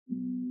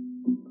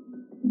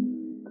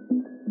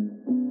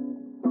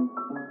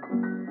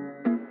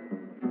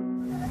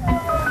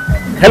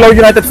Hello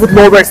United Food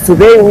Lovers,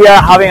 today we are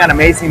having an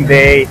amazing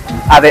day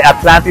at the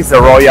Atlantis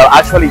The Royal.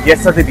 Actually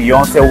yesterday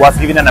Beyonce was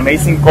giving an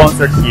amazing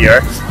concert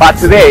here, but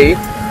today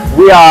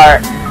we are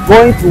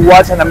going to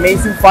watch an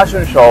amazing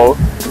fashion show,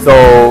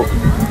 so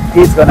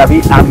it's gonna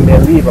be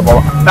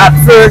unbelievable. But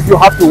first you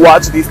have to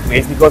watch this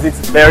place because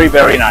it's very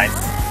nice.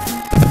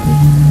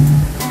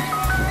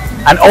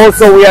 And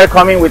also we are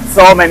coming with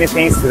so many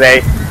things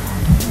today.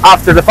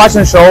 After the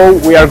fashion show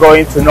we are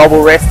going to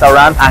Nobu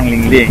restaurant and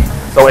Ling Ling.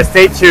 So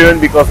stay tuned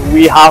because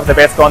we have the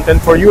best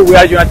content for you. We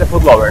are United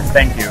Food Lovers.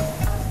 Thank you.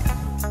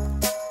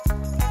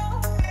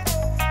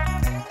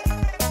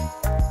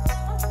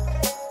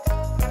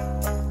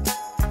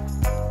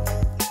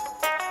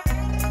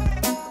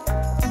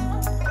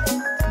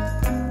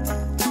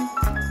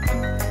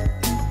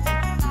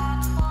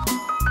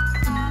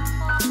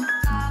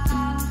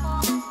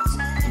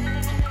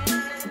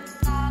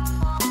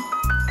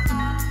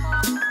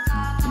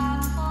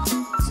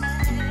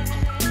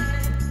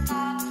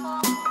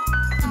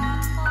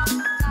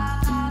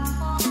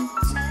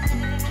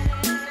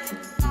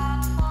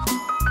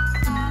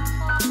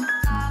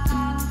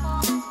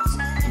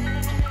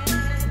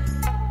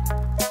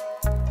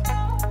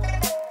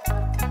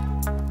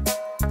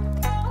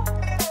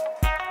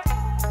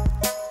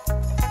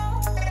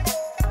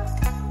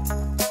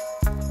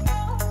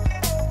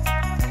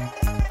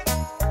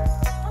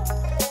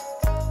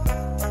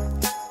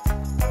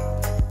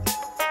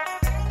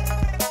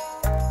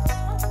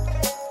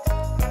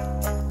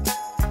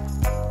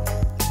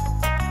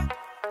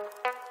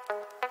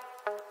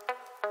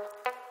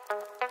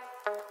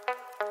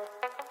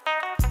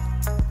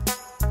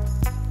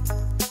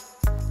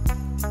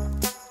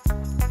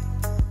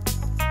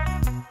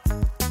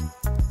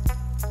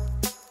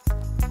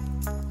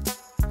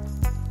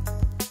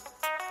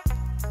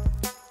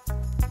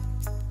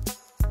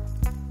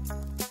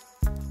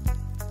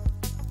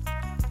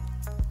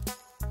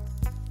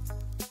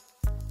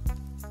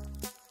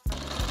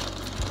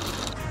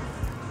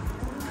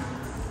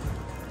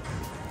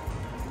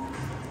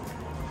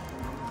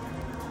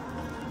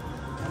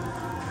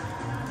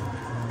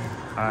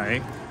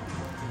 Hi.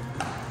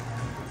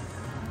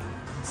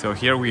 So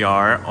here we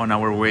are on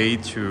our way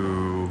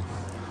to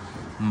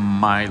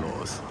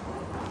Milos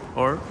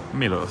or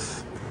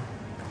Milos.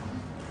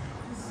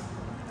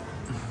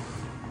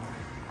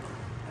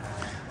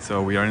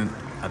 So we are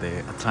at the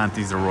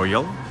Atlantis The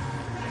Royal.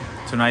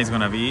 Tonight is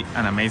gonna be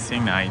an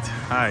amazing night.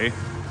 Hi.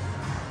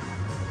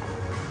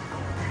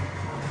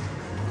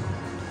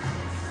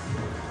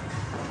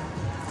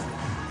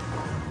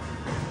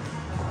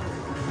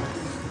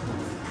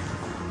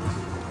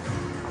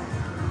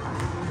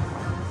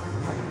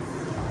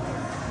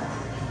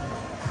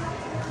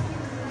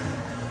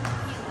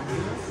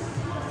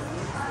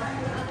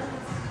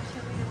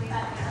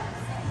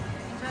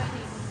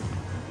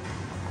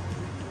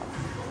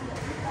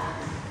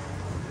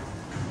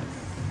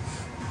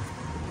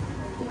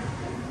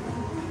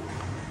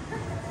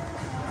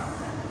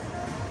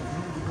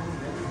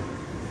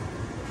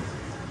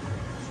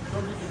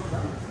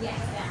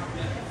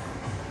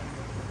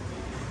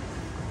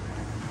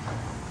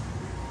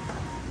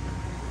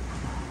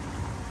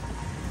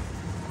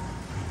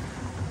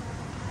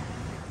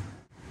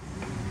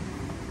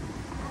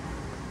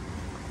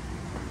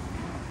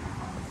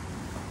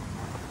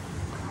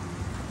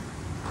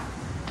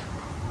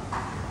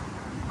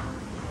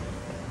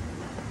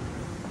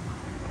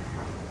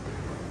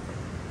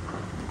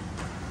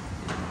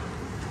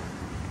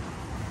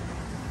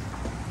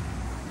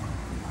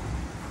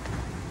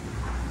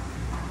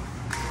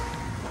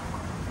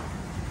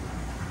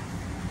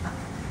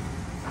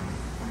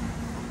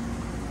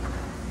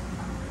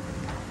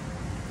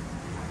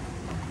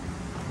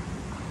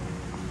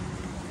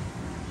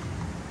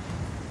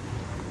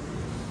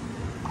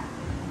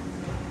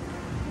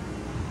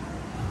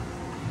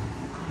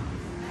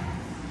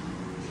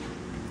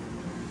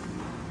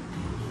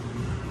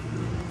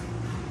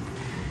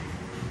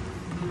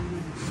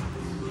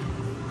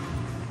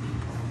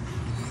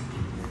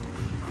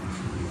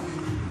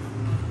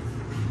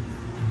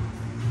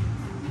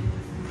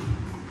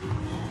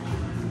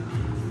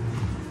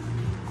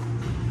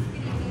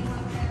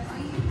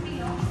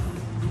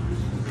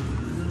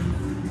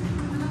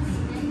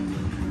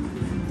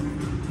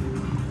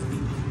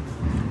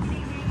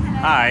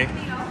 Hi.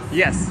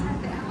 Yes.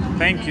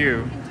 Thank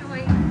you.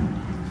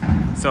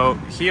 So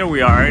here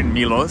we are in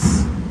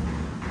Milos,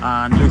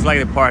 and looks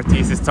like the party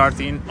is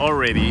starting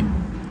already.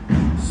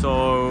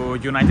 So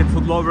United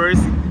Food Lovers,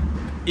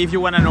 if you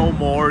want to know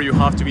more, you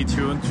have to be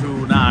tuned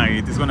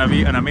tonight. It's gonna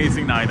be an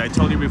amazing night. I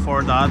told you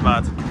before that,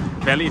 but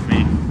believe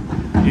me,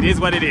 it is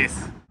what it is.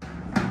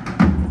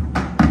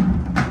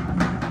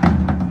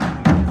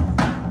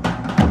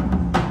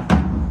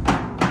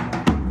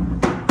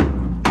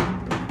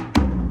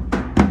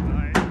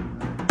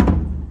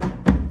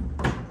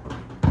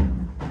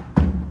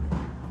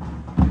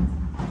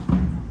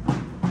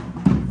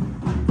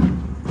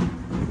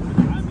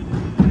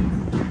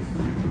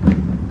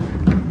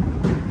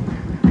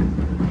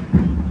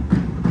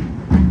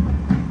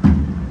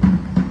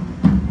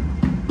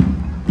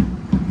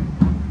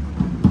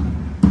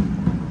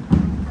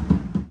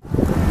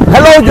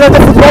 Hello, United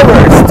Food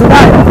Lovers!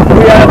 Tonight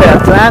we are at the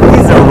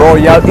Atlantis The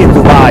Royal in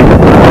Dubai.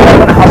 We're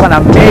going to have an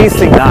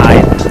amazing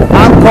night.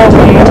 I'm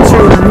coming to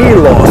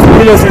Milos.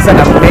 Milos is an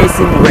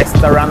amazing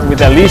restaurant with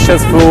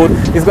delicious food.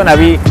 It's going to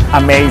be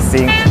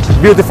amazing.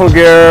 Beautiful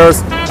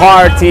girls,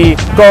 party,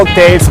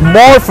 cocktails,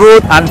 more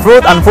food and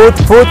food and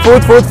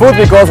food,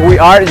 because we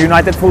are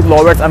United Food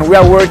Lovers and we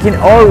are working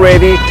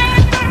already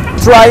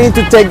trying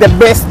to take the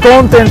best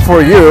content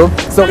for you.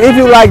 So if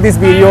you like this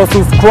video,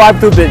 subscribe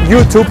to the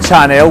YouTube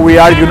channel. We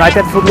are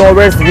United Food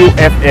Lovers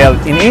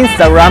UFL. In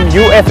Instagram,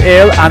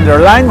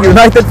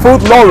 UFL_United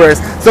Food Lovers.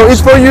 So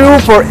it's for you,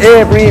 for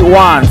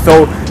everyone.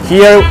 So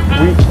here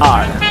we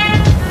are.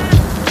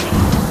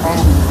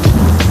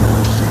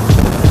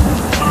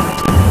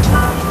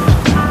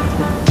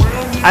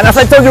 And as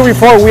I told you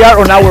before, we are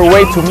on our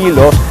way to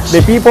Milos.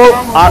 The people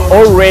are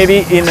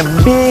already in a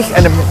big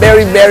and a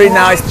very, very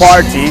nice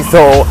party.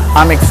 So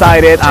I'm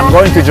excited. I'm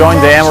going to join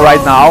them right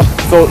now.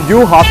 So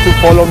you have to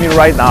follow me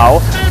right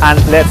now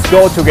and let's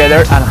go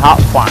together and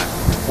have fun.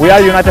 We are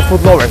United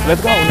Food Lovers.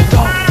 Let's go, let's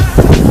go.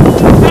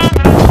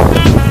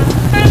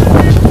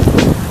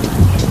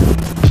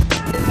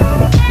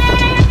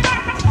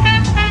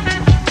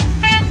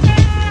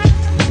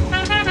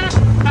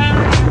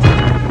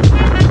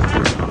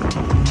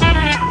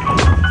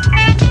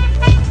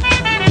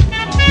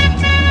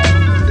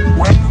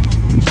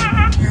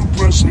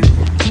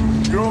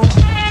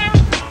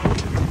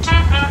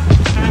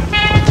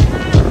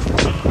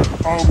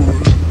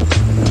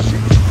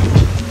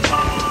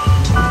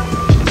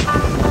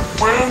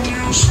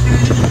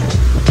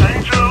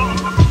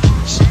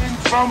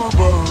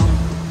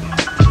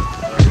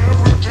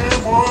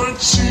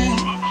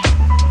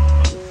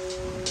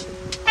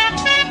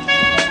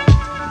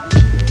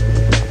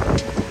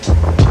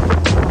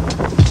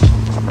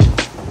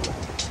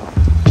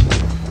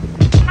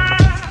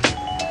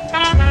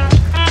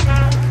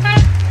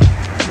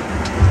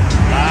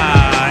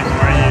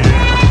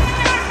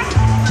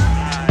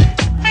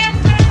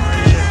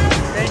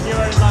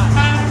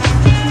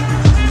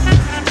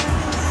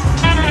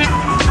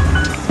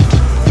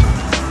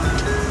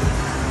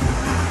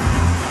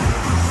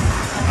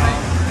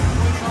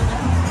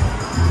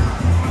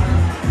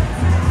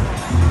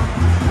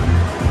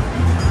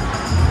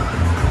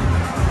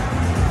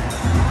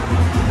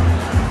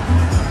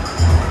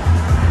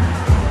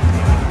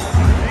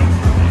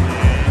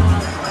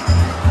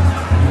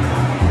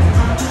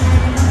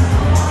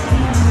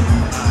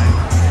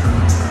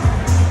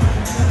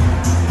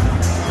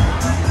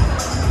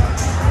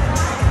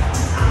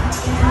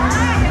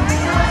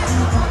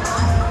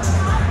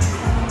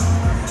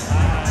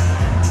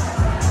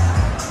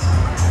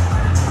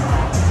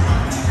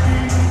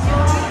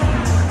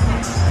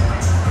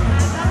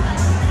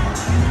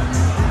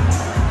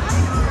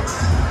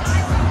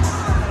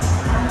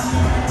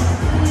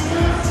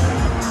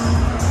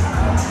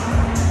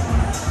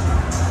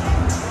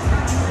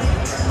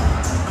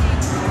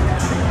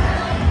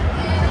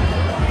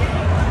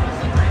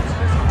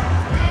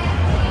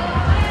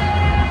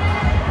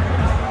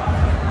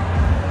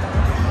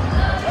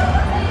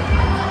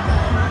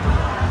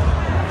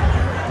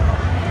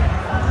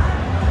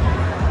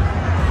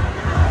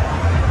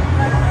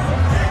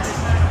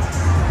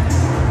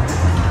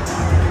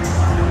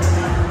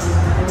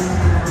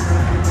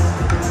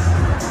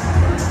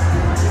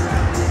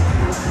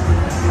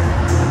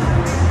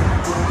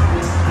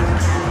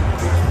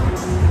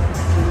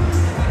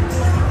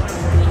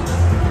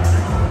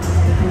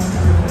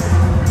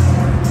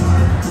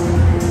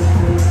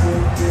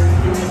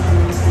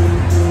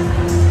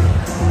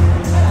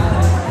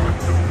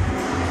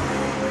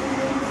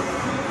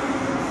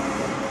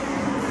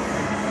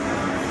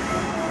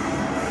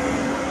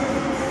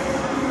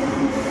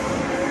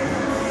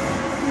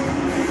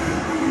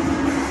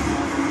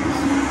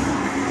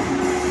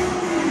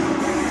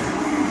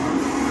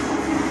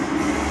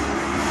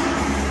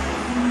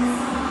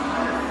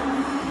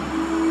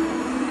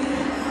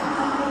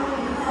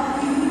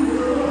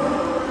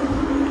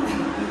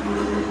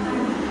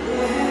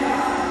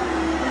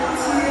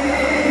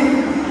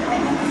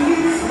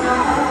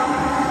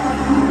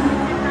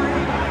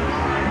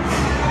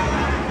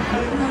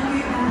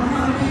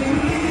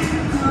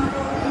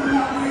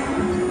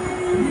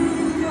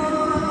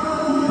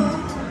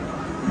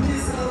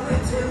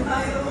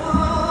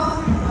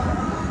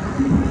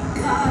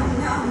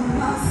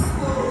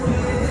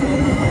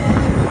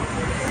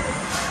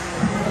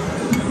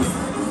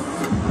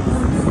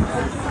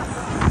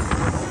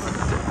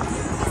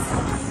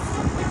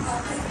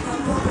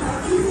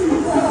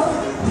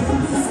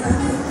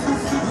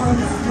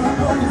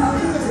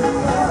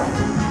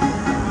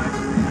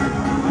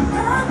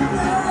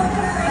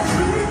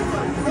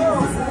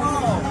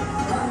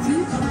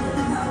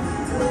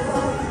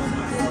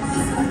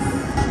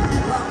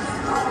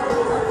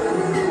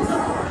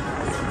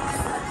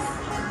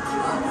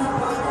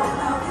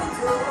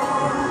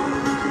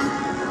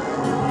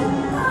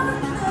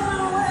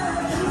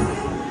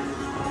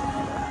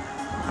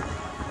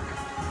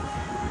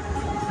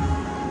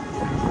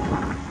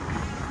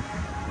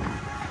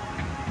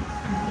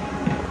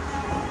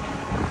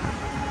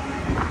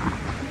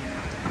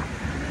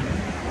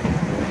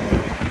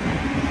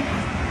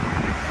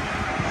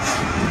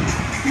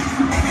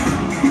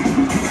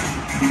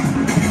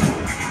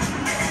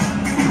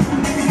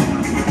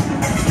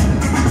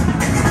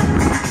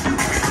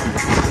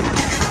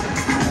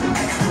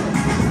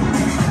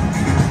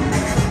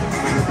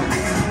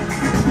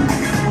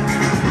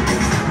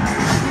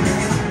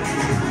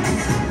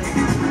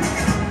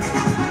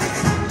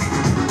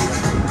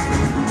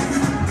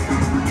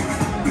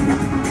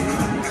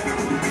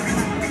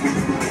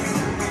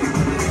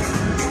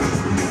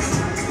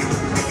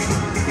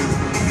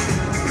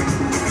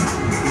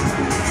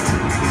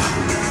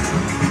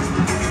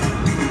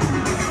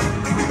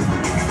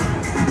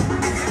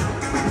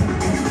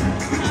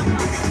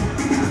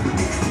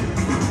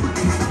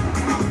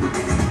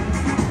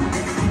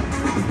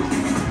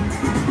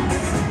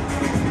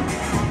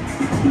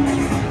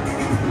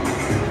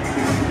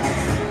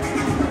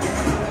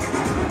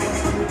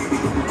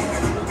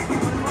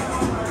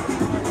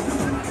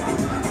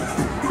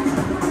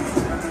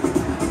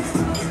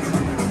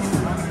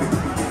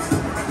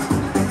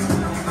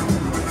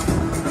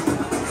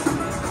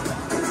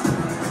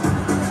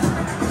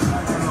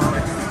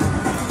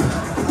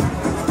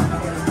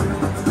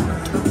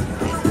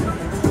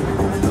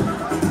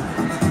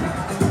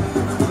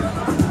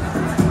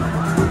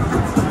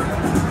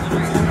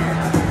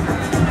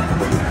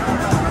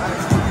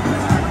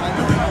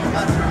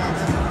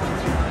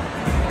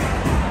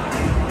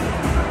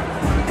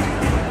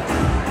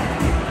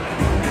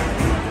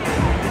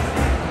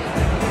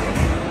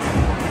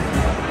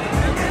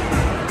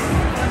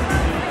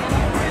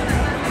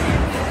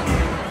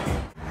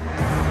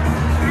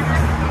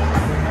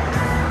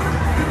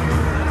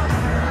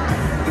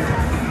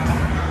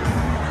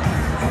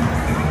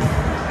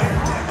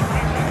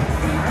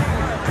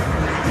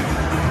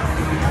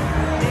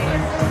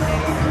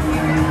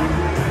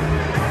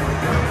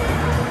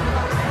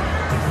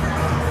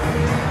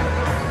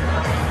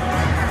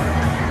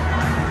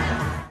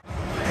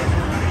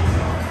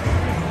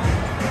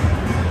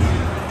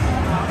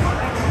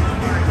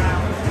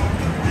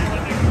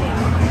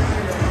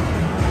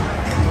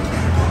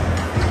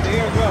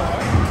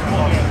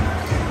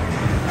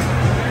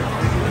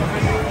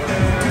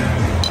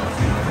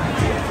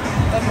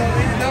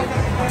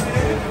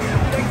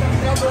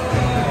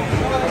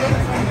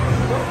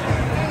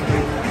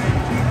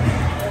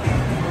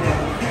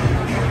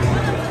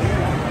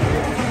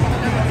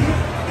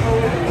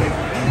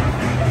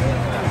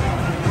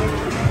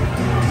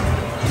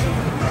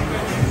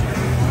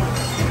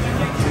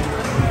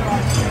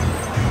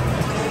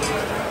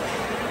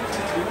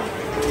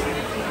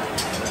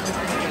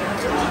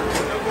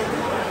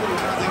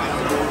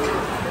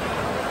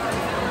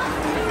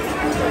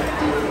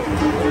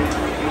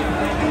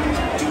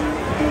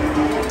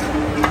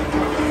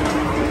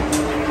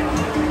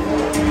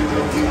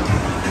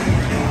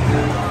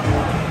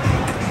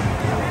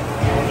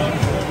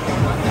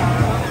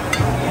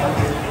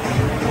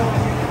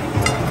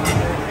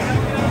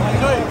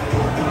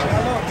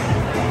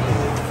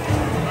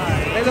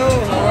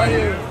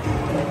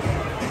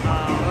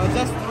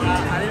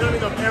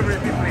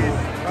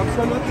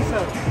 Absolutely,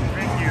 sir.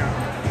 Thank you.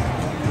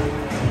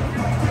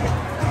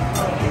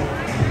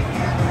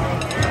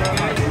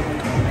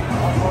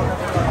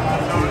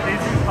 So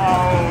this is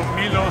how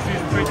Milos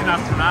is treating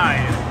us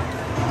tonight.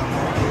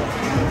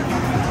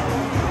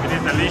 It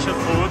is delicious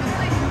food.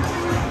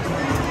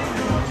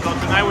 So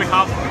tonight we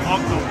have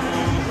octopus,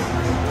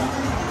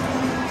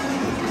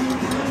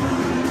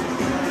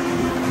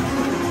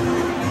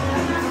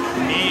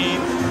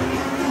 meat,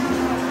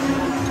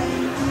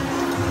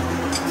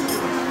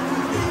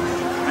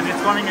 and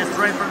it's coming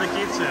straight from the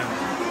kitchen.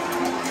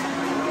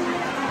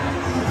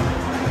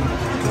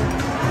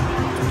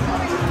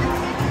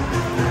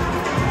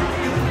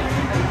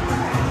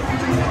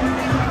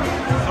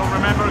 So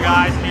remember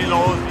guys,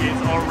 Milos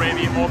is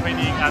already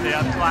opening at the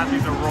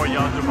Atlantis The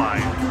Royal Dubai.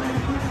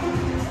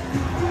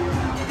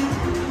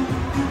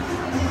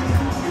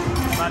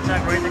 Such a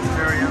great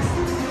experience.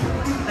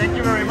 Thank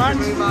you very much.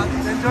 Thank you very much.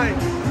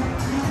 Enjoy.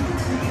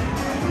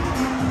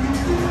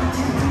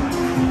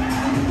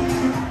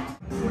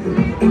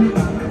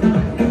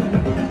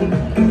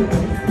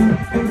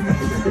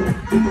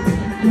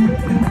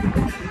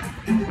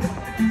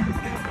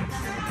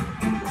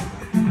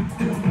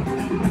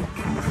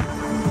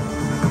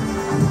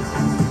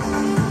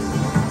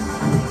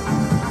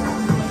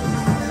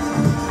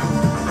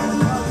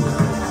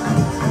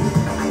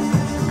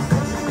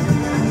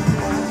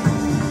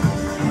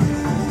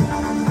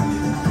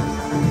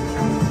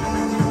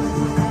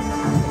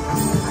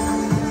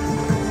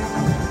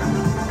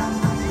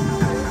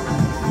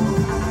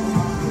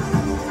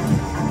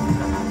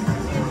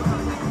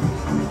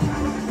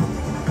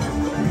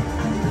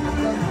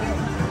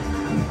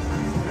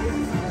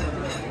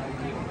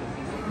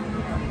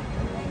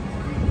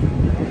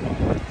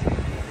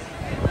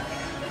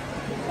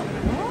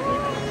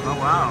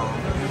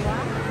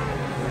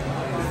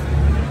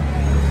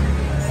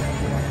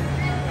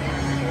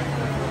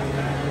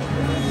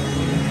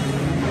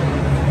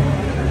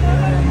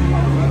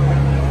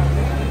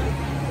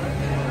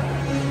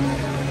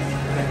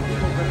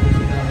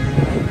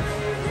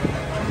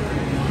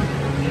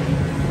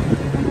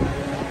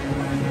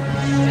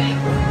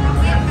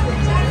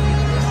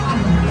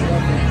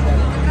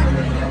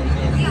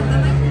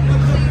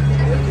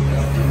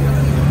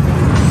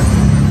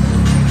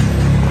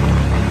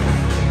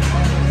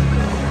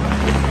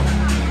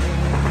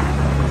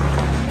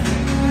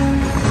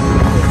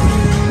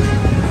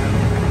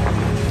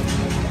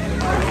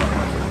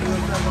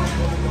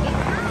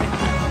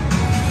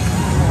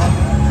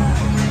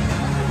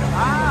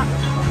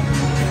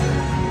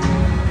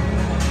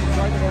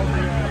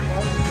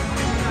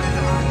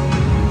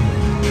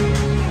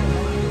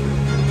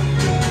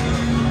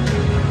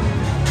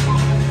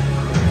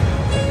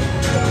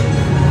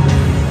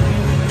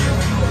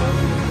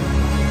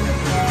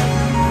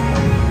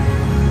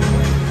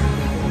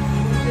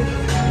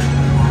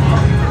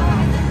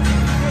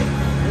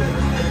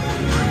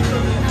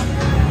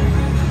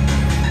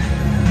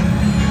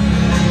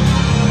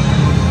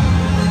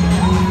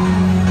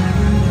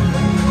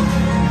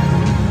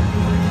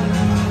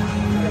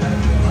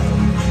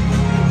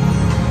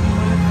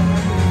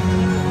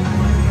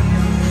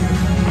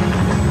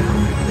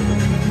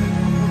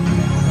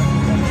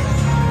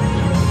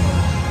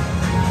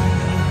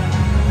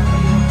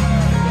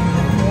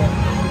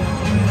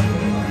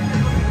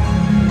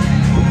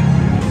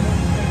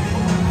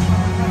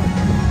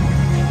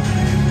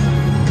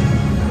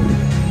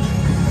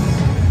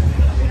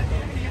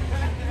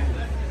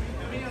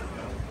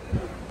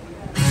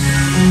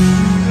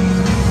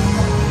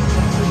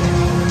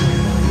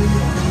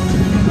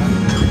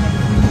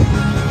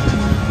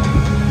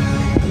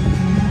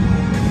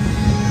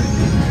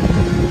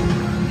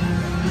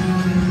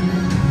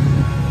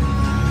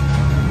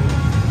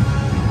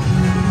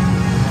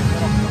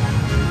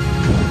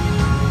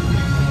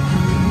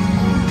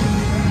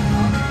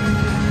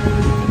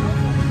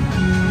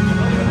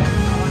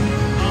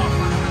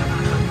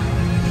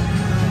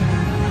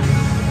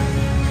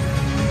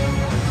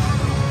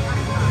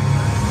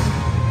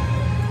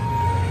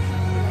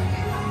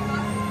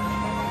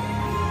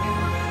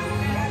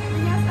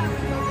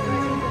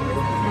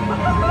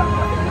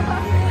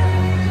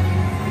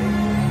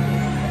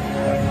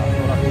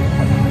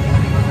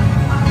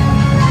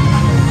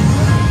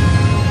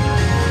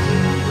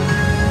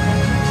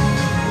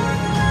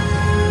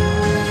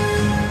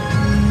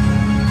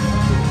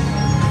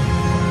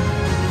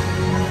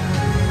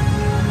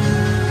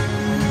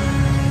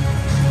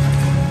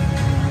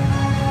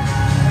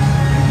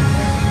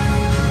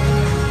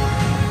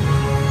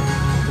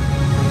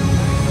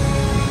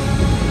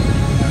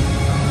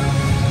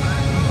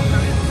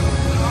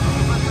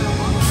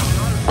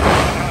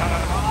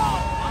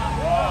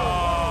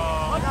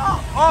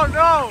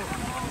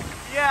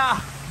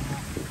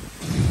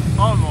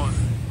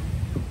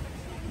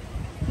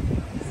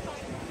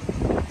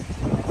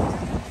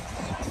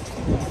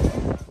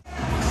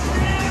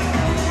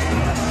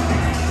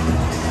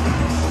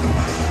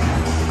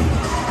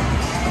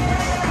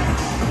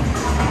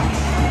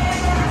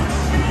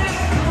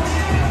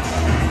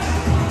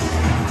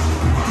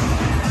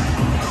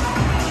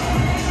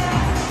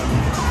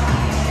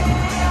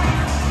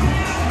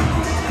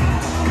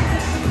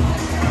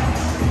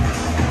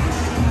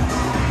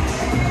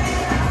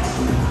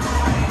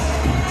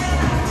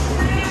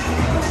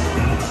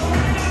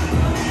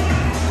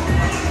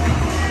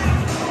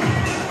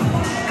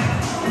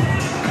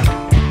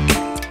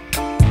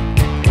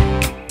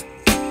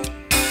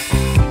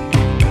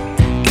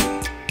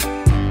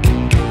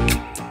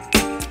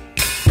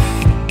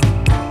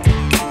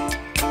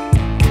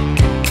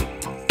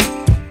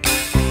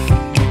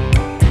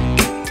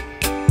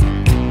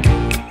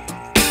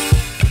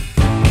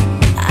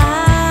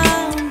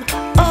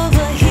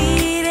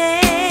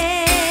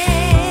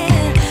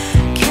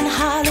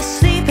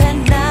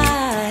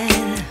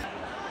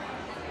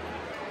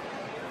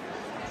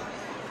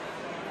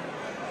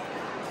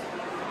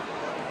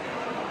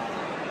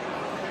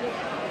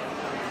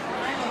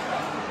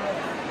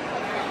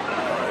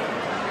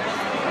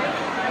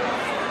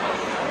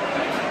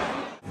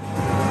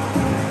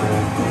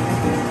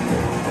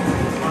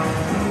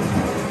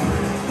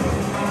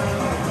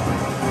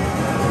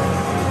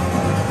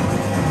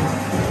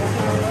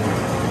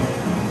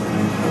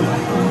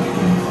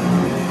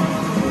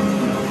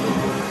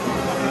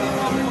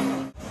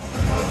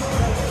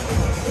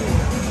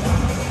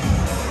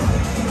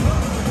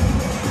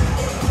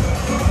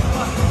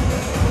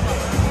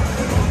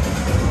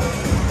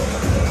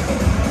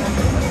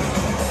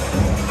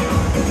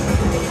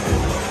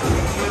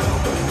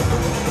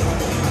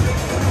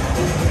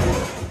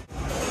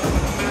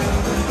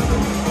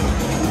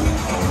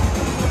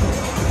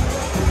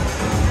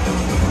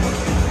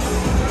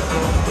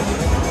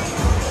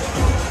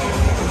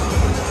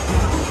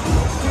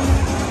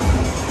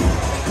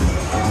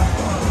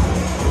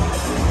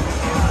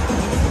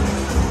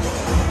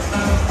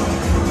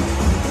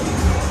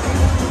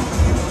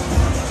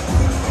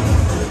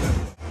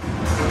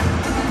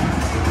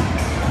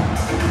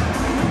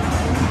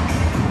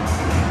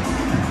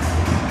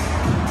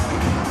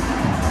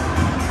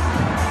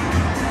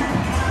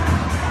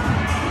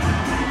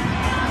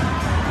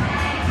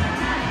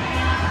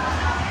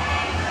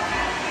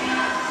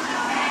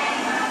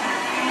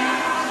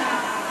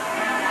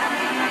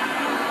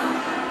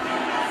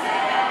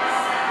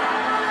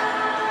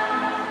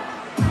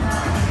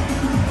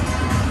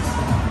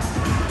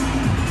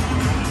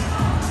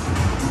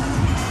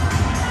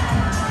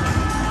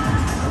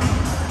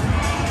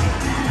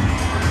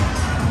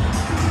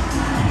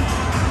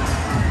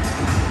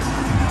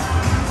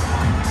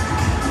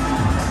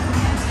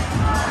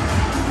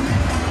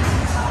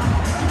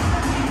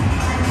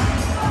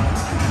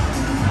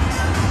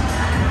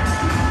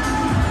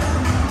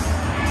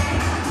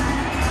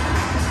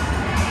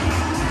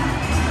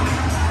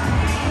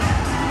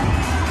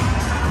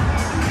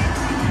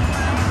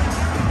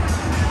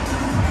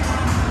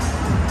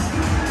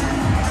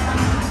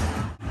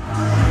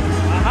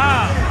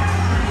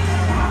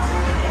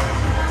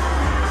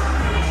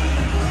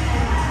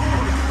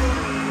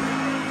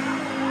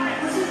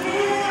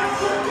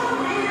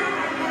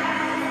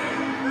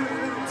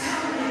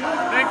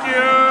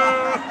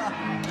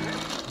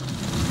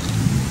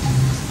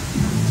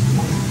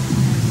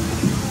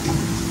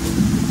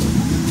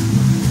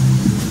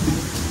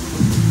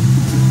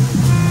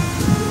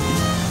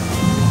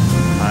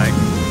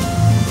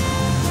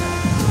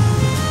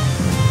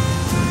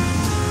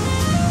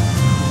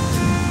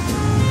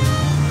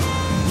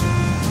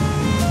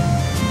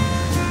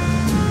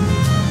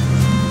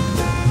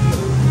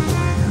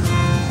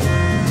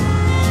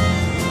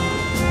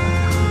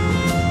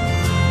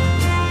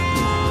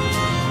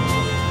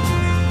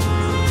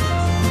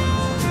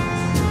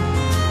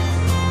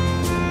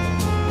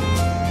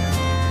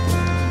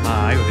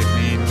 Hi, good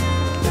evening.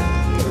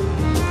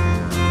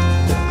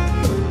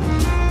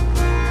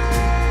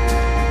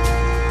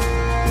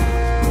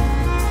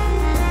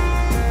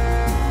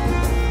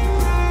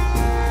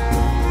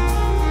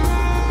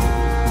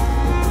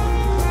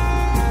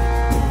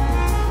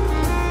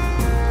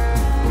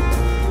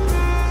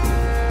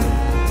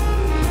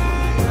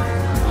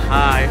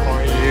 Hi, how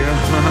are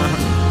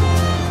you?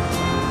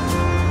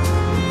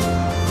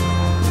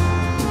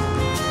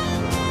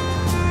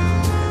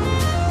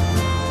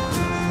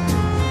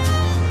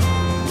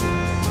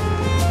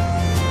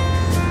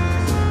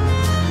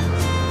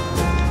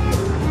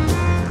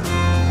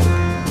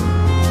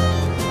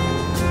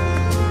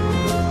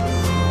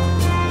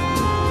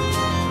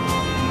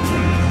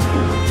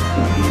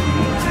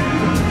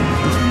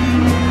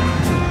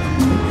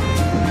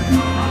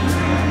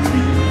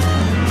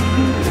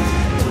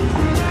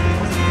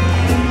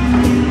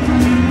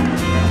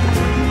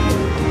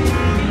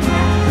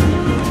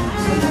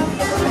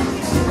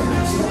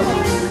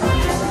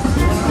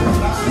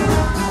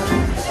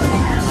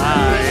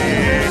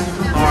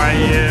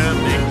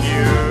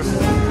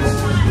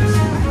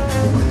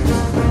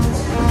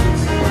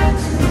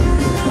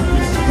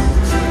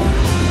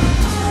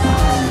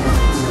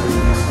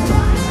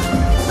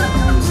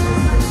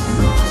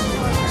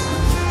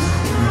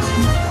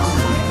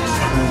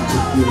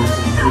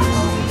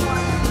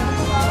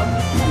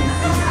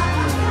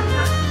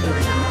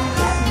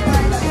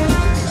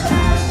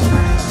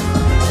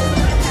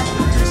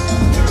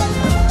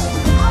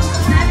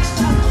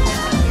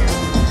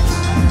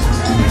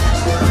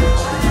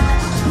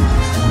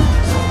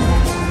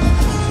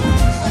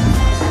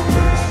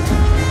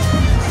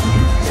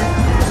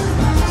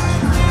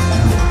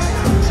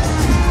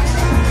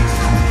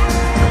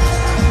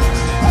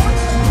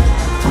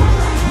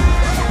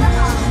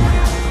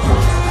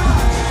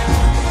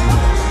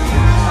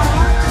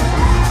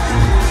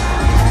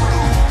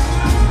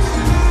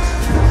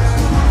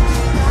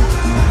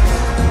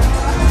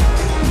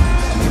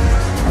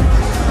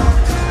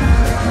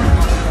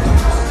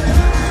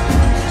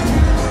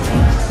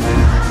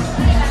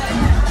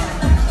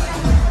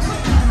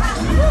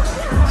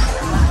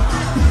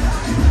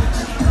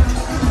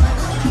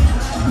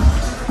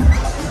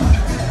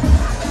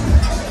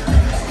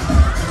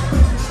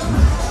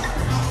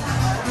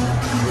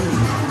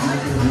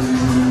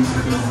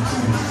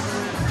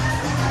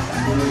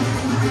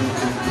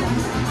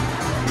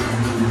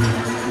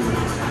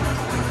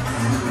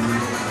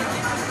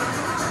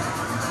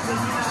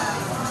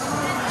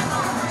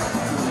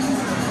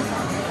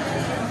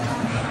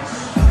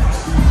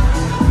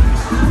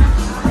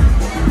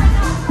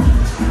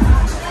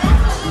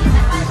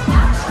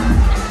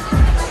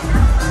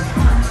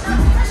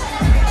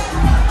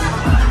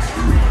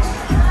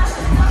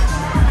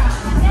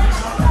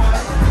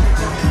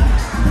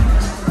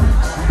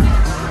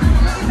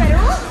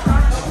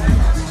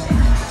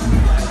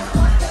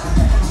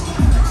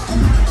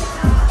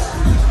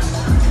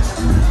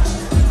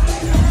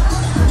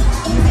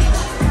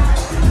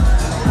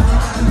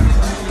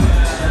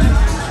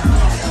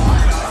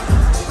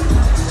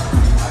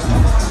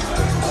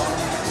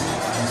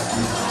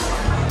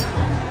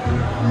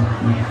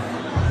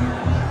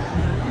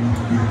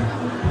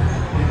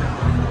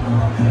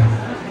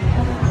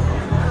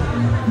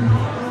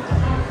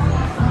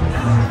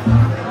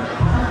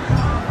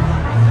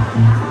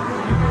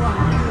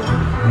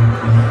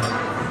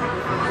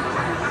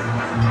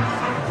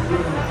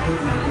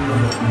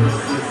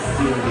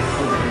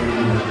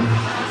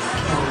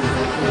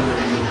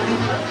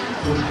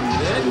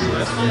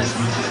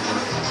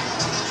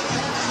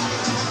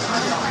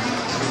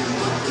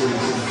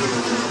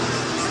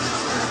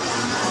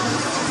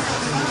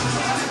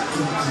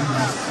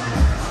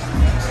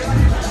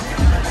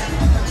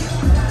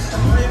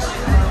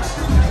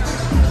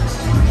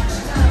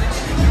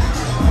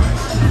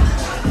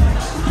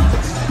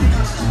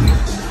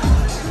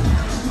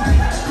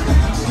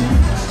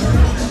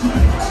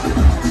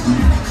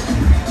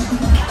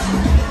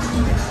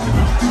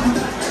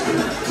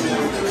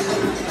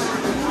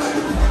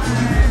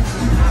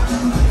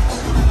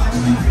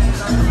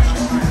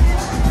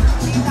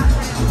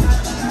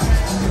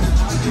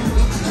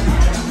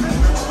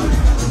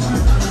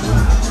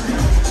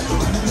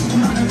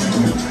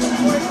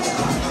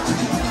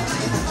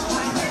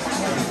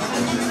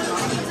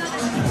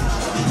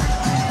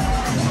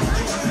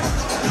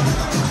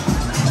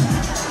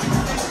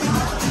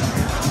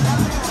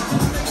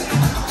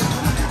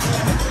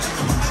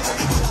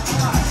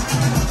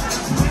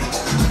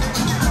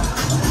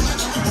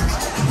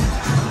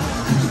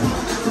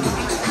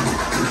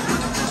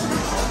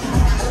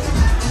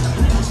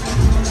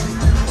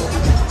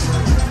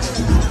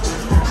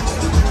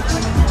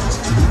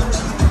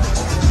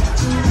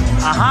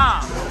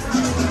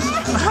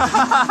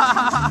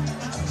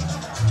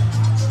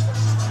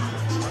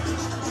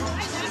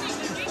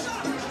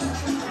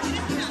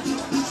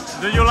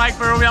 Do you like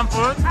Peruvian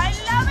food? I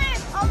love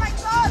it! Oh my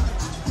god!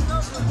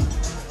 So good.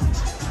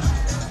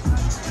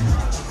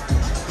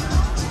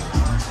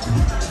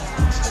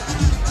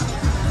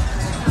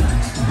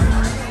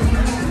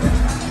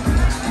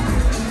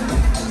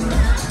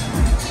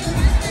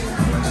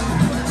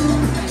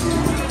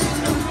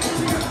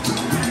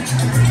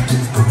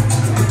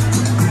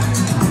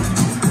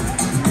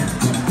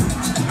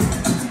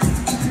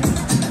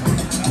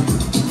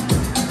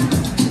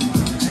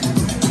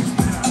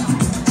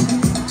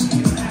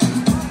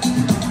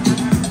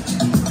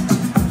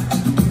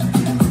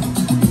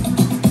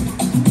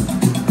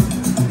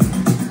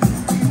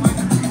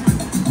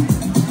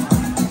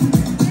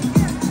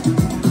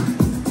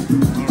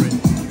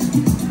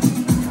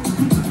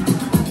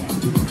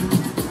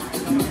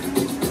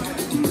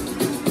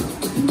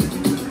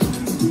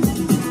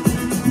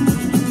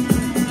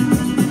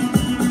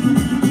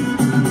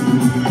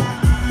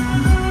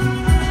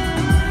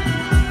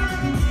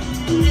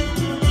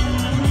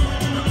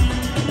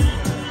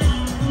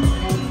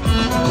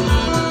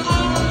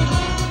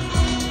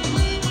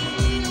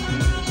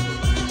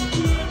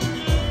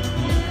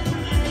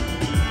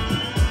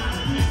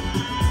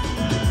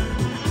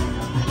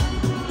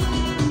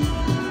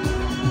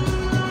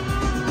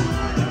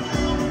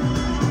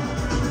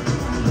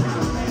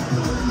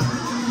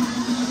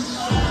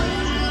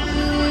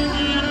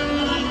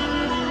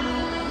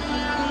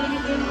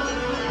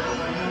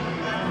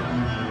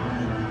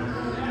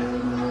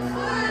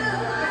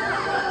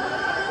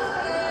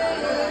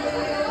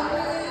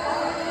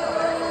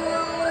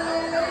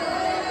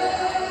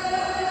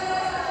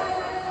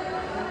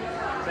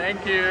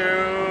 Thank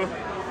you.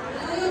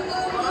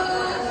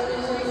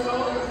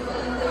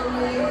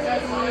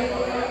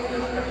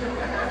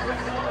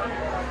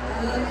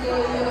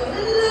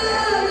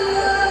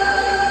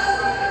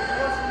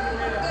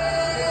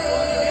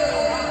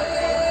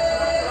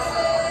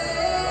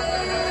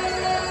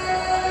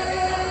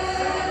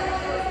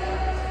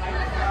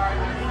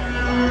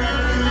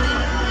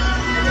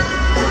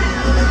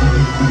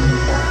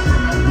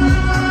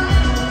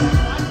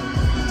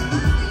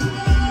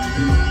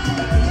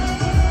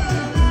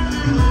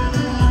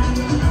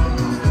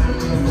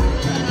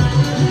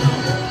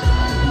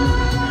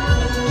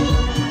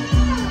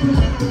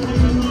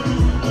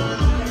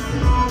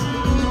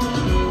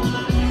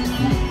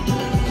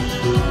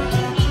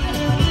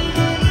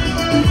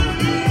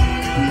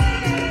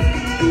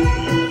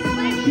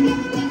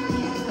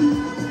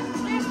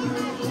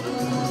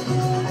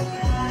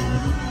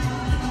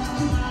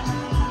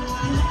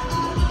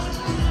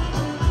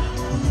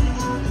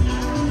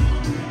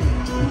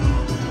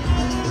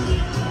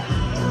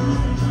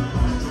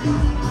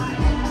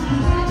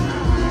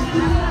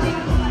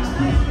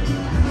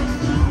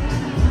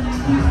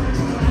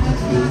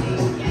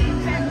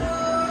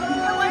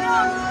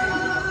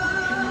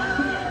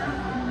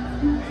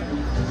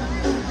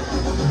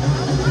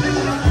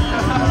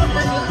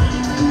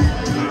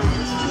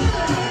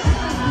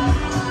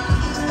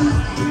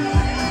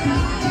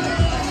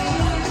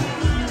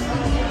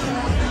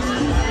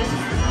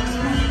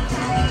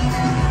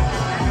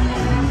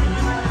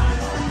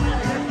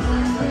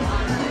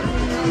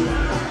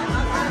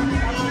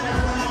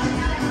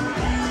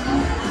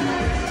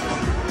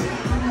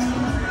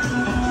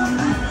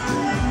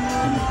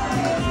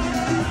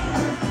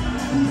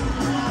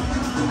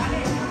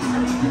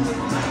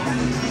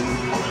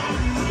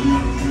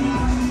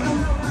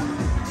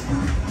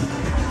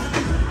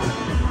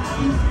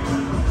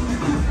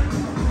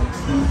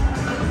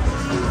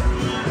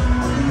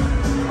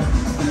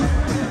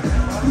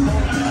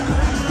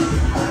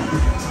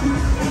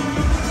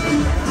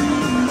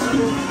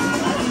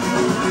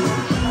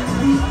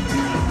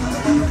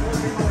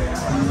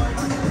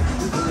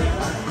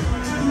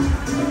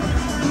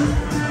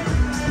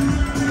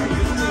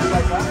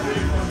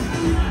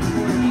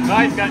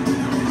 Guys, can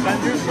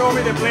you show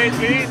me the plate,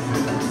 please?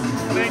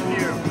 Thank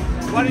you.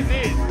 What is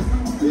this?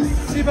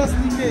 Sivas.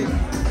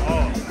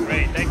 Oh,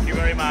 great. Thank you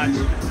very much.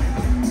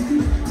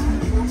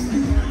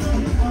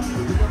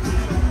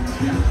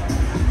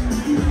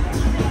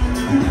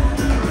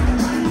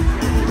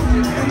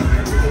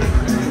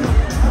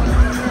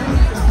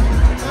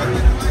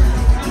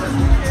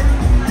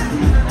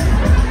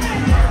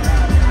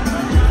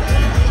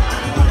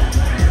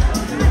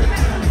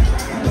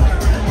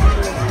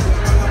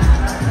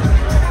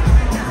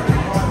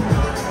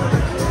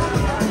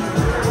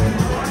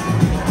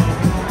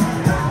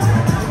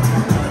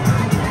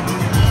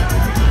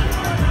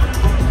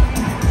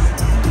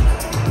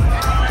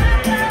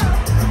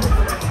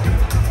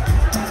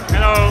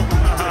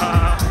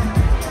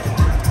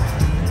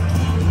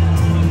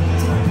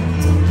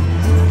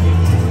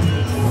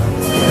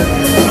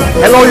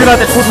 Hello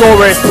United Food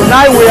Lovers,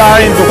 tonight we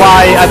are in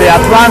Dubai at the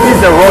Atlantis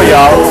The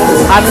Royal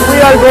and we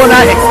are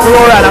gonna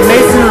explore an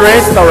amazing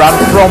restaurant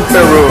from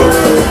Peru.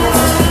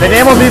 The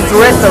name of this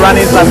restaurant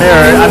is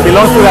Culinary and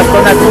belongs to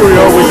Gaston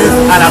Acurio, which is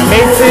an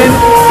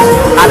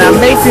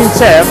amazing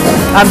chef,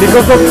 and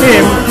because of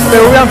him,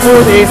 Peruvian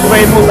food is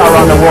famous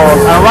around the world.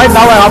 And right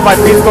now I have my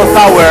pisco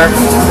sour,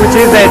 which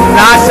is the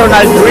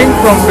national drink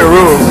from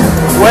Peru.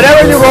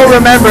 Wherever you go,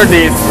 remember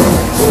this.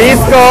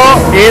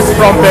 Pisco is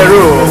from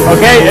Peru,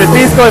 okay? El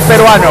pisco es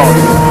peruano.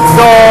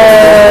 So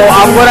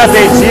I'm gonna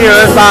say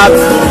cheers, but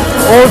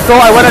also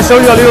I wanna show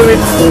you a little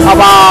bit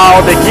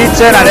about the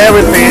kitchen and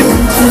everything.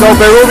 So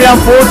Peruvian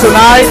food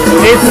tonight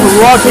is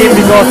rocking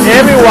because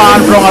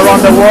everyone from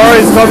around the world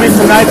is coming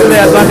tonight to the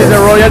Atlantis The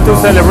Royal to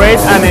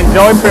celebrate and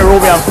enjoy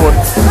Peruvian food.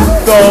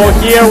 So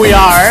here we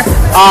are,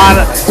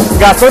 and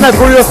Gaston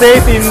Acurio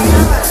says in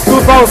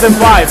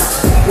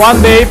 2005,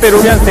 one day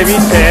Peruvian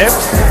ceviche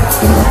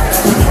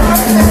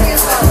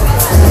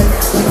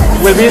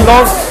will be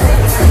loved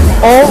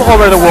all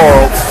over the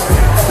world.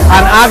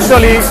 And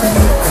actually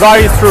that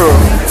is true.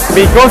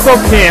 Because of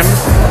him,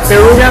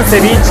 Peruvian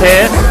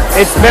ceviche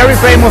is very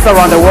famous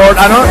around the world,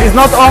 and it's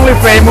not only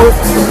famous,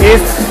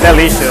 it's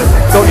delicious.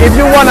 So if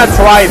you want to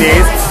try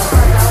this,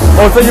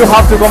 also you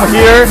have to come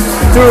here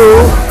to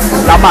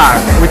La Mar,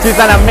 which is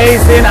an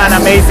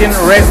amazing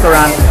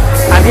restaurant.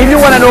 And if you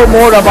want to know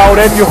more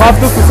about it, you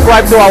have to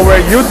subscribe to our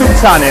YouTube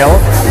channel.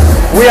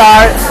 We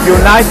are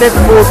United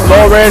Food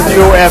Lovers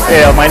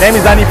UFL. My name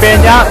is Dany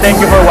Peña. Thank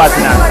you for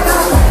watching us.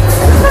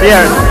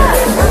 Cheers.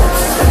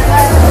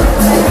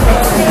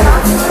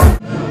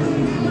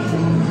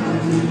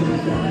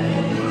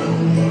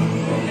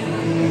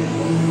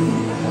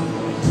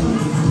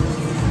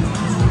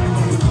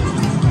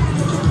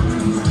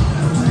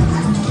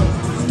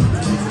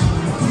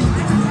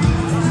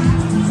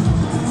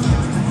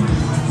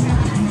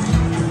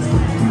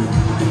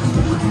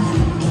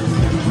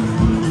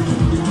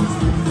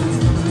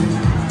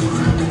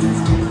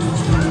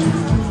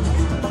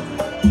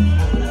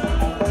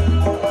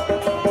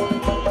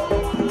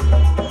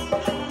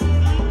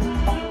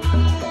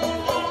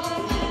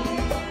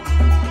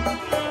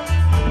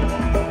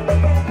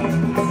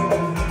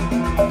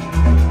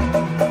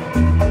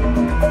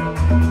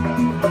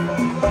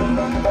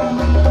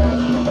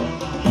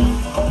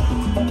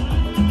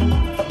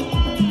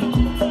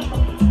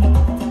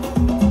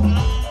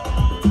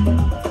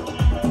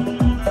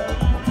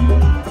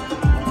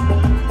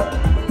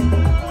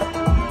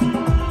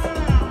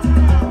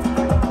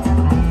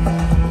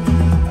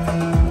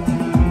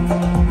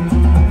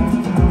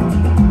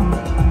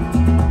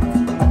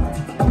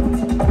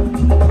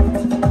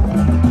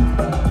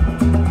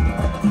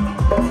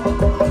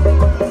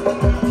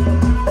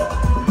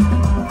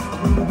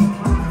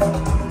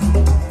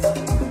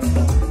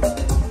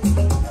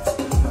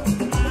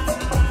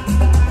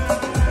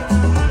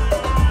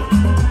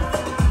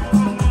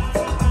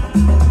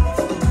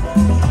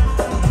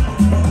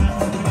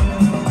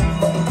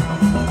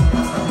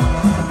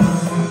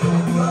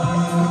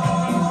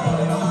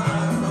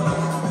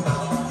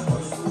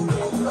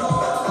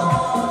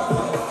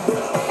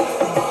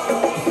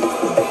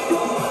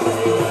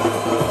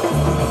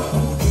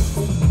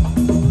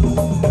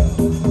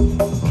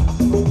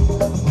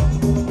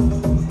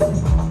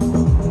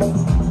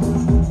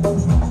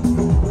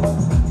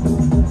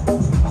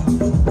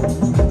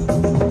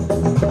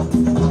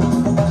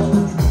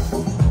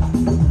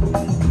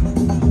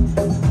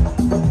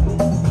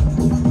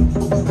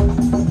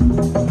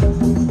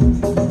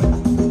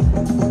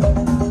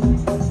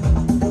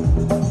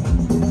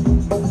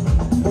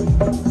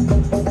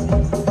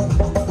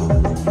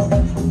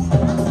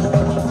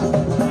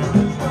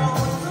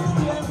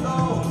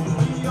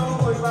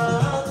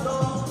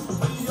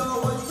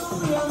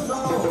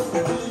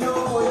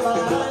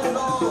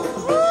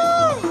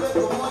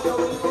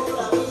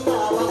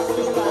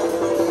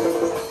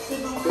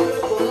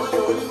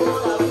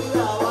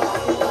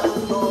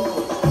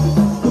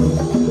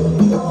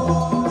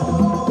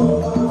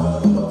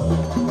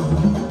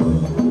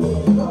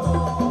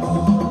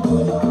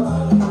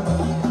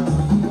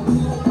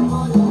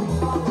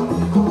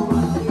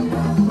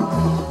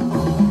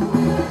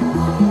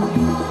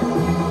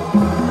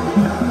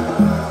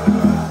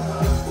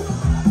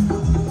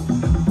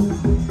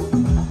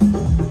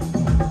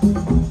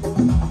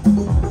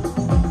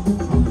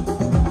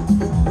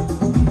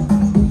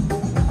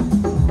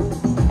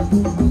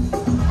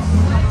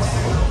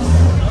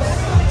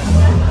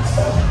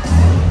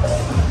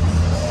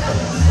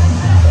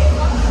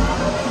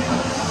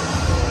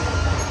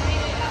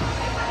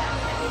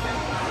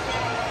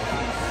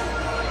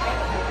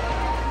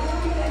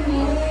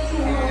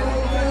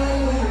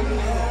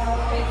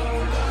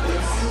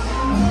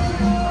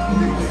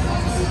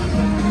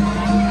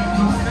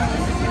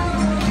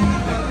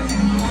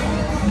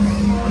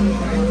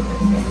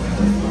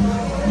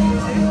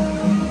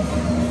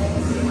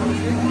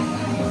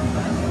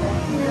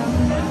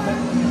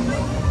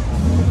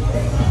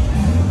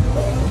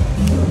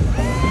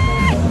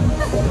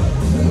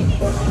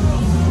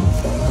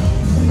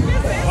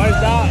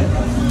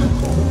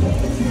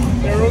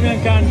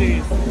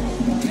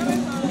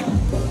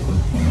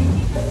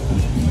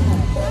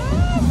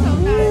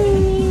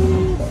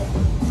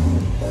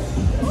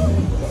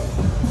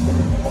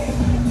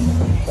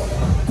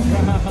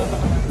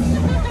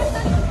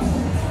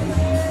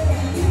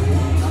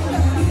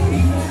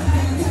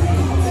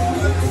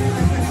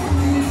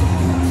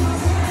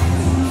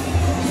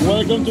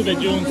 Welcome to the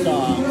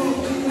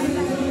Junta.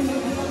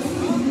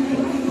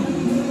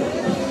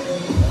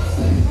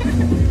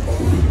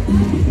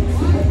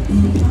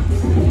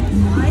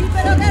 ¡Ay,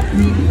 pero qué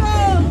rico!